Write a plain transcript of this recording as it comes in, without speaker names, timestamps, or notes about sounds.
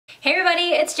Hey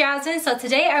everybody, it's Jasmine. So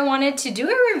today I wanted to do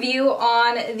a review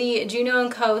on the Juno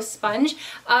 & Co. sponge.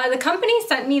 The company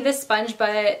sent me this sponge,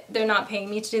 but they're not paying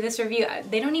me to do this review.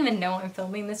 They don't even know I'm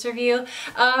filming this review.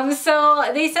 So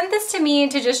they sent this to me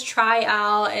to just try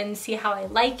out and see how I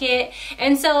like it.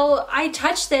 And so I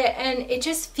touched it and it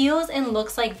just feels and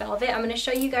looks like velvet. I'm going to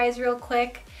show you guys real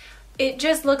quick. It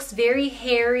just looks very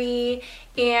hairy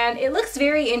and it looks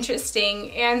very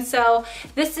interesting. And so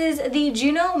this is the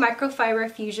Juno Microfiber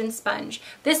Fusion Sponge.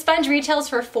 This sponge retails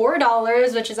for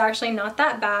 $4, which is actually not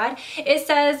that bad. It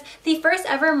says, the first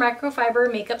ever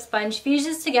microfiber makeup sponge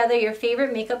fuses together your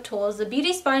favorite makeup tools, the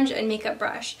beauty sponge and makeup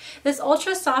brush. This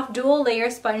ultra soft dual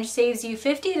layer sponge saves you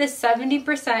 50 to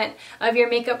 70% of your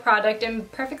makeup product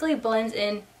and perfectly blends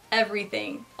in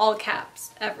everything. All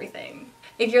caps, everything.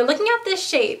 If you're looking at this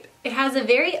shape, it has a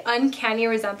very uncanny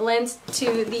resemblance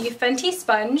to the Fenty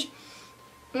sponge.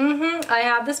 I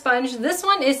have the sponge. This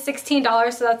one is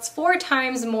 $16, so that's 4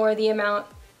 times more the amount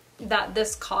that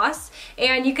this costs.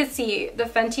 And you can see the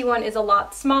Fenty one is a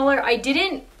lot smaller. I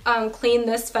didn't clean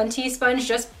this Fenty sponge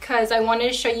just because I wanted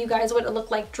to show you guys what it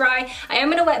looked like dry. I am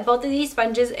going to wet both of these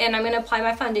sponges and I'm going to apply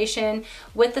my foundation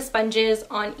with the sponges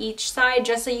on each side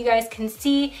just so you guys can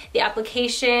see the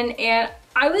application. And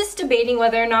I was debating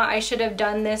whether or not I should have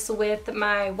done this with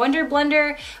my Wonder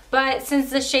Blender, but since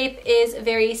the shape is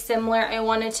very similar, I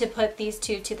wanted to put these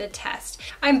two to the test.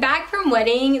 I'm back from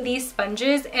wetting these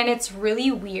sponges and it's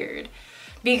really weird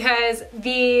because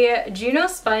the Juno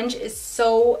sponge is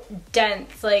so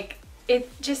dense. Like, it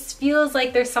just feels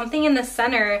like there's something in the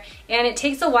center and it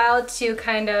takes a while to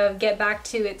kind of get back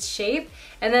to its shape.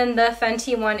 And then the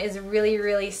Fenty one is really,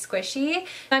 really squishy.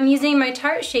 I'm using my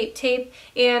Tarte Shape Tape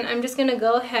and I'm just gonna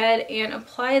go ahead and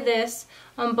apply this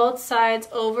on both sides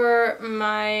over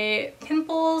my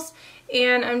pimples.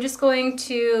 And I'm just going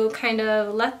to kind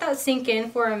of let that sink in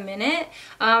for a minute.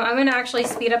 I'm gonna actually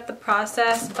speed up the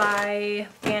process by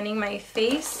fanning my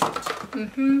face.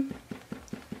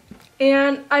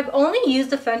 And I've only used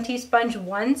the Fenty sponge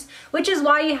once, which is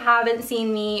why you haven't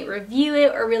seen me review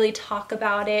it or really talk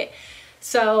about it.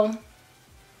 So,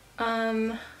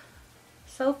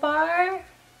 so far,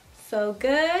 so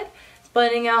good. It's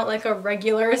blending out like a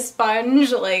regular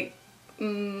sponge, like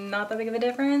not that big of a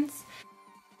difference.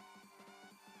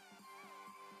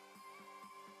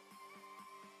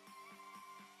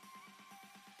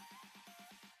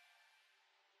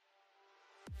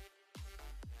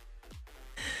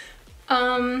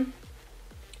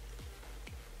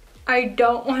 I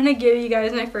don't want to give you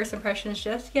guys my first impressions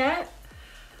just yet,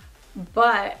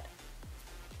 but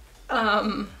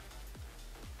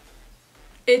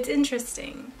it's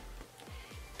interesting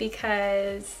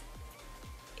because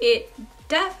it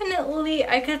definitely,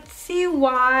 I could see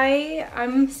why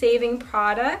I'm saving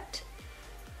product,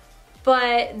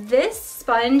 but this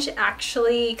sponge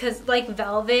actually, because like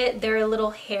velvet, they're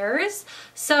little hairs,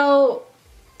 so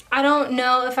I don't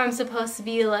know if I'm supposed to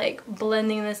be like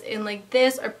blending this in like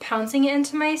this or pouncing it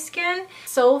into my skin.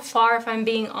 So far, if I'm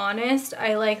being honest,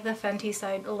 I like the Fenty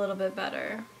side a little bit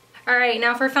better. Alright,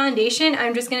 now for foundation,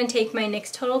 I'm just going to take my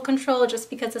NYX Total Control just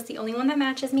because it's the only one that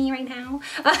matches me right now.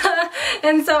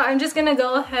 And so I'm just going to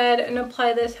go ahead and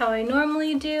apply this how I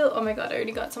normally do. Oh my god, I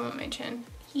already got some on my chin.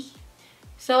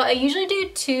 So I usually do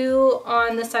 2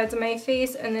 on the sides of my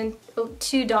face and then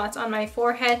 2 dots on my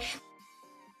forehead.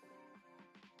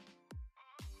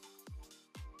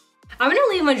 I'm going to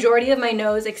leave a majority of my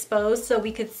nose exposed so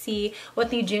we could see what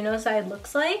the Juno side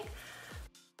looks like.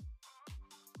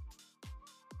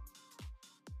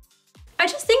 I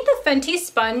just think the Fenty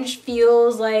sponge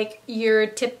feels like your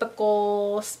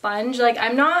typical sponge. Like,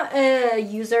 I'm not a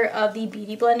user of the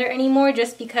Beauty Blender anymore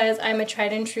just because I'm a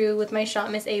tried and true with my Shop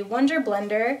Miss A Wonder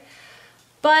Blender.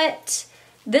 But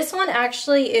this one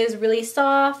actually is really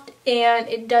soft and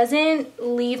it doesn't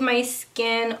leave my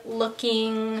skin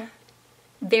looking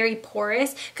very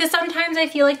porous, because sometimes I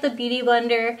feel like the Beauty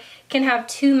Blender can have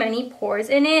too many pores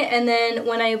in it, and then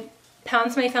when I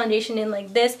pounce my foundation in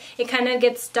like this, it kind of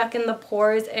gets stuck in the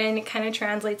pores and it kind of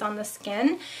translates on the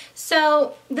skin.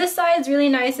 So this side's really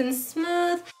nice and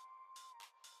smooth,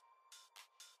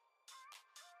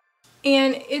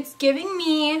 and it's giving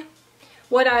me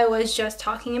what I was just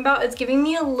talking about. It's giving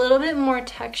me a little bit more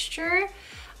texture.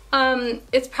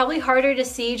 It's probably harder to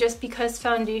see just because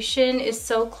foundation is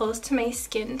so close to my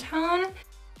skin tone.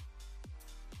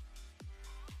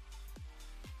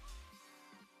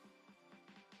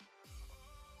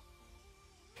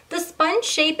 The sponge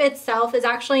shape itself is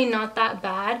actually not that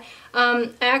bad.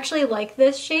 I actually like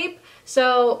this shape,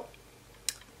 so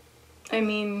I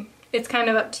mean, it's kind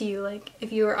of up to you, like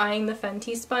if you were eyeing the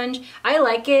Fenty sponge. I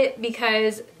like it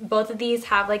because both of these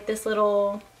have like this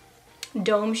little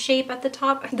dome shape at the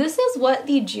top. This is what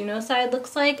the Juno side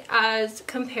looks like as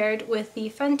compared with the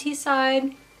Fenty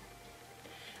side.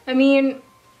 I mean,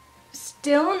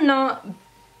 still not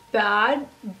bad,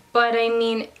 but I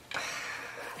mean,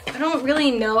 I don't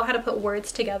really know how to put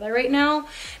words together right now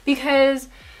because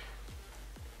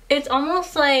it's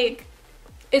almost like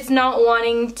it's not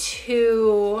wanting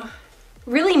to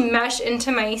really mesh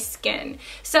into my skin.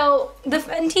 So the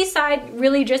Fenty side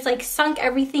really just like sunk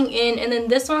everything in, and then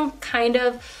this one kind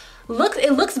of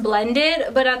looks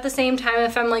blended, but at the same time,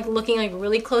 if I'm like looking like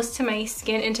really close to my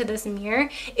skin into this mirror,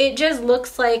 it just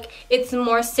looks like it's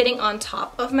more sitting on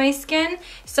top of my skin.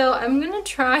 So I'm gonna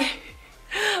try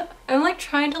I'm like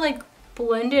trying to like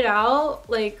blend it out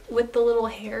like with the little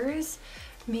hairs.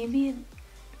 Maybe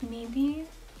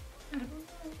I don't know.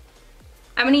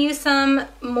 I'm going to use some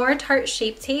more Tarte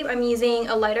Shape Tape. I'm using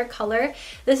a lighter color.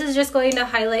 This is just going to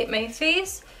highlight my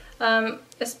face,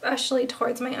 especially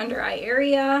towards my under eye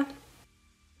area.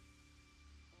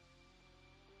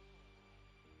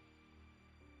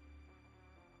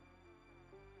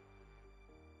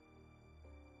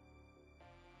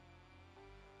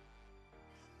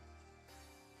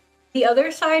 The other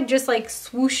side just like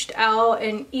swooshed out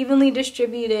and evenly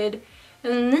distributed,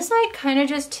 and then this side kind of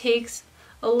just takes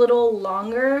a little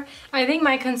longer. I think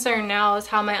my concern now is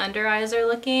how my under eyes are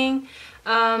looking.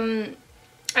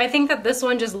 I think that this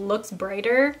one just looks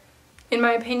brighter in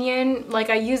my opinion.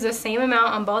 Like I use the same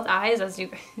amount on both eyes as you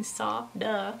guys saw,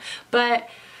 duh. But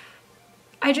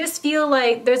I just feel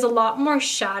like there's a lot more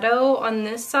shadow on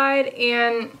this side,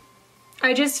 and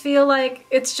I just feel like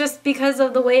it's just because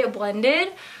of the way it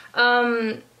blended.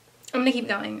 I'm gonna keep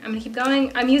going.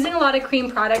 I'm using a lot of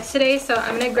cream products today, so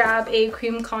I'm gonna grab a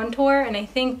cream contour, and I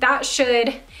think that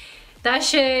should,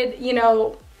 you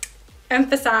know,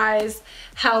 emphasize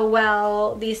how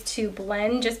well these two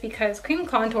blend, just because cream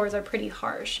contours are pretty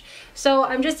harsh. So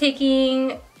I'm just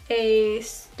taking a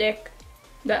stick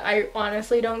that I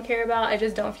honestly don't care about. I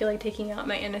just don't feel like taking out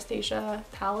my Anastasia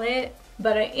palette.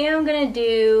 But I am gonna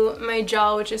do my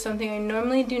jaw, which is something I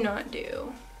normally do not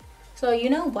do. So you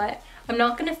know what? I'm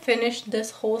not gonna finish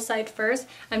this whole side first.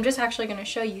 I'm just actually gonna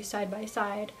show you side by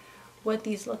side what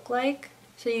these look like,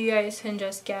 so you guys can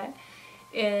just get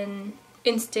an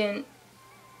instant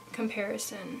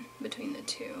comparison between the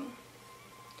two.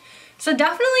 So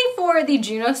definitely for the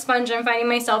Juno sponge, I'm finding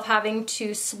myself having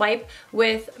to swipe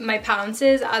with my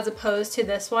pounces as opposed to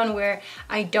this one where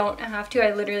I don't have to.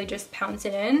 I literally just pounce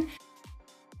it in.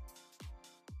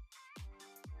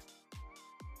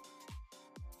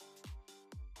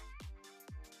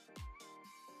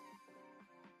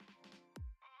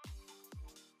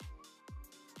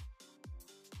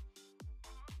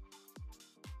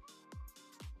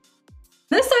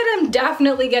 This side I'm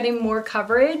definitely getting more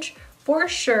coverage for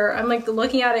sure. I'm like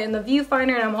looking at it in the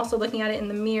viewfinder, and I'm also looking at it in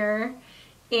the mirror,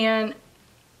 and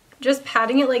just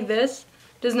patting it like this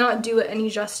does not do it any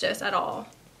justice at all.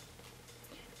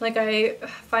 Like I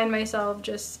find myself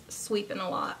just sweeping a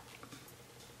lot.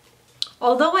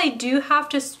 Although I do have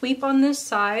to sweep on this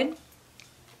side,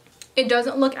 it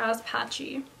doesn't look as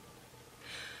patchy,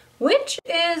 which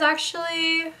is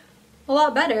actually a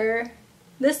lot better.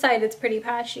 This side it's pretty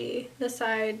patchy. This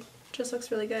side just looks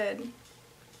really good.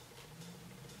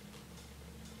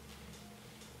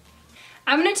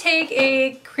 I'm going to take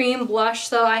a cream blush.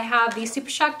 So I have the Super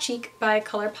Shock Cheek by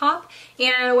ColourPop,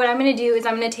 and what I'm going to do is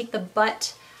I'm going to take the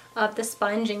butt of the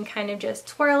sponge and kind of just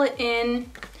twirl it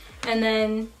in and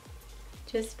then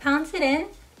just pounce it in.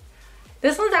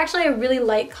 This one's actually a really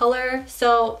light color,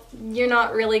 so you're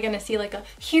not really going to see like a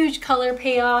huge color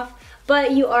payoff,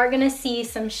 but you are going to see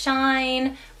some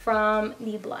shine from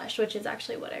the blush, which is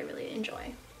actually what I really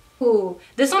enjoy. Ooh,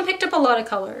 this one picked up a lot of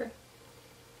color.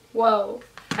 Whoa,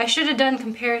 I should have done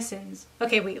comparisons.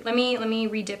 Okay, wait, let me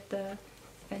redip the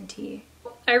Fenty.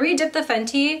 I redipped the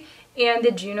Fenty and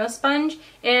the Juno sponge,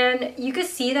 and you can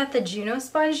see that the Juno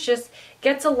sponge just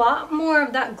gets a lot more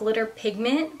of that glitter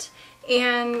pigment,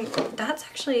 and that's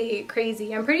actually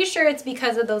crazy. I'm pretty sure it's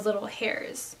because of those little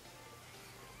hairs.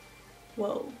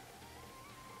 Whoa.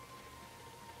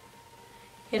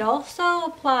 It also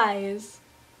applies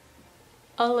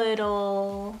a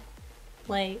little,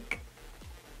 like,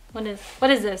 what is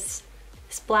this?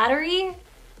 Splattery?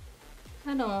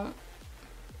 I don't.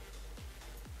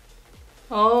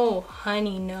 Oh,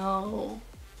 honey, no.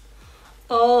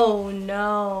 Oh,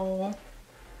 no.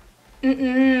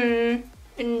 Mm-mm.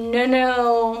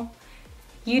 No.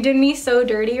 You did me so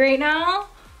dirty right now.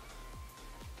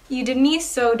 You did me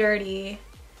so dirty.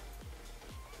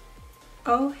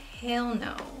 Oh, hell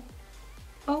no.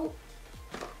 Oh,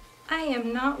 I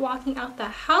am not walking out the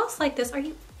house like this. Are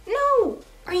you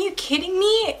Are you kidding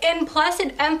me? And plus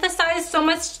it emphasized so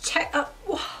much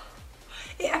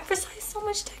it emphasized so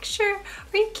much texture.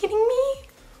 Are you kidding me?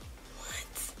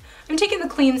 What? I'm taking the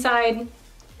clean side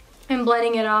and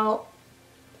blending it out.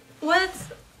 What?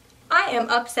 I am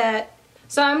upset.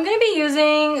 So I'm gonna be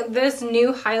using this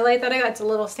new highlight that I got. It's a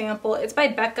little sample. It's by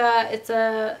Becca. It's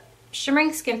a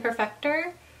Shimmering Skin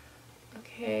Perfector.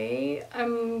 Okay,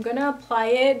 I'm gonna apply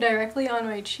it directly on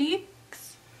my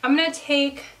cheeks. I'm gonna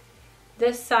take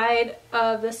this side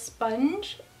of the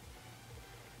sponge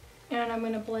and I'm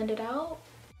gonna blend it out.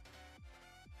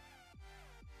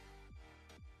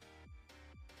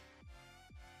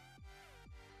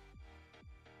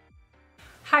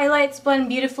 Highlights blend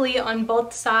beautifully on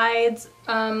both sides.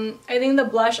 I think the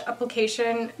blush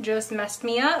application just messed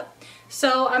me up.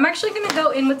 So I'm actually gonna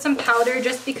go in with some powder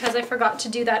just because I forgot to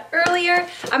do that earlier.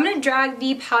 I'm gonna drag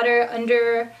the powder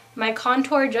under my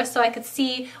contour just so I could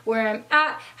see where I'm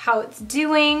at, how it's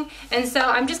doing. And so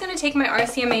I'm just gonna take my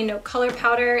RCMA No Color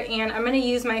powder and I'm gonna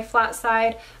use my flat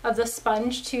side of the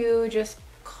sponge to just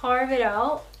carve it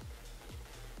out.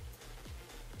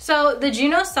 So the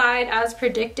Juno side, as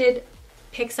predicted,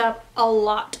 picks up a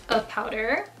lot of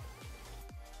powder.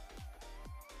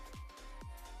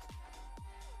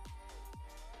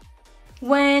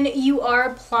 When you are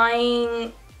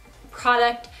applying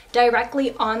product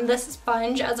directly on the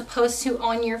sponge as opposed to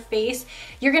on your face,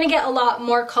 you're gonna get a lot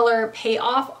more color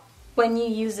payoff when you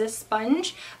use this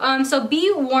sponge. So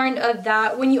be warned of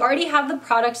that. When you already have the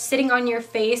product sitting on your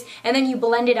face and then you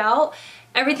blend it out,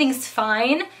 everything's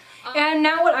fine. And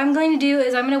now what I'm going to do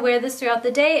is I'm going to wear this throughout the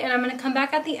day and I'm going to come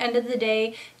back at the end of the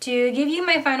day to give you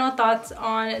my final thoughts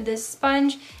on this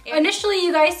sponge. Initially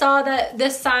you guys saw that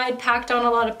this side packed on a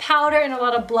lot of powder and a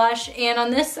lot of blush, and on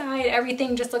this side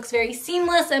everything just looks very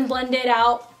seamless and blended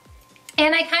out.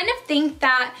 And I kind of think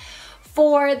that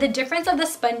for the difference of the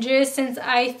sponges, since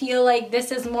I feel like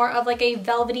this is more of like a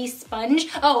velvety sponge.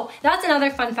 Oh, that's another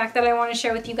fun fact that I want to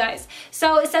share with you guys.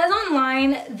 So it says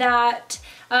online that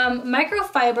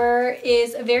microfiber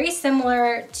is very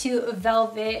similar to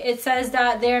velvet. It says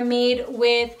that they're made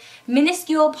with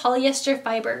minuscule polyester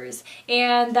fibers,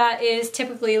 and that is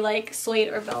typically like suede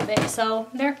or velvet. So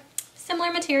they're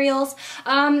similar materials.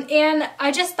 And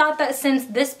I just thought that since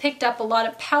this picked up a lot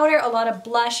of powder, a lot of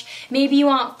blush, maybe you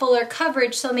want fuller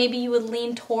coverage, so maybe you would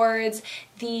lean towards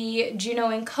the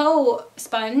Juno & Co.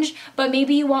 sponge, but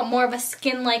maybe you want more of a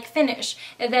skin-like finish,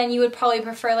 and then you would probably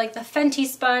prefer like the Fenty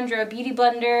sponge or a Beauty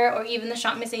Blender or even the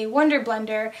Shop Miss A Wonder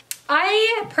Blender.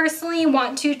 I personally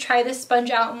want to try this sponge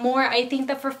out more. I think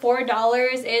that for $4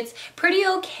 it's pretty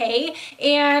okay,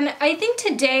 and I think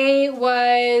today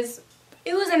was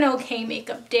an okay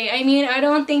makeup day. I mean, I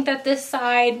don't think that this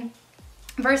side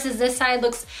versus this side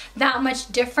looks that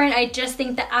much different. I just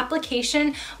think the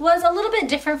application was a little bit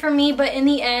different for me, but in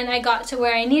the end I got to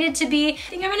where I needed to be. I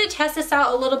think I'm going to test this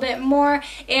out a little bit more,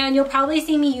 and you'll probably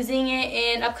see me using it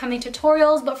in upcoming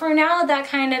tutorials, but for now that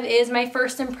kind of is my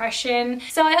first impression.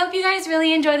 So I hope you guys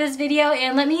really enjoy this video,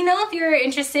 and let me know if you're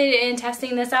interested in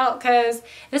testing this out, because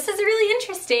this is really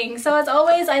interesting. So as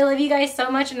always, I love you guys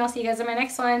so much, and I'll see you guys in my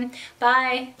next one.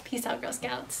 Bye. Peace out, Girl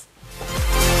Scouts.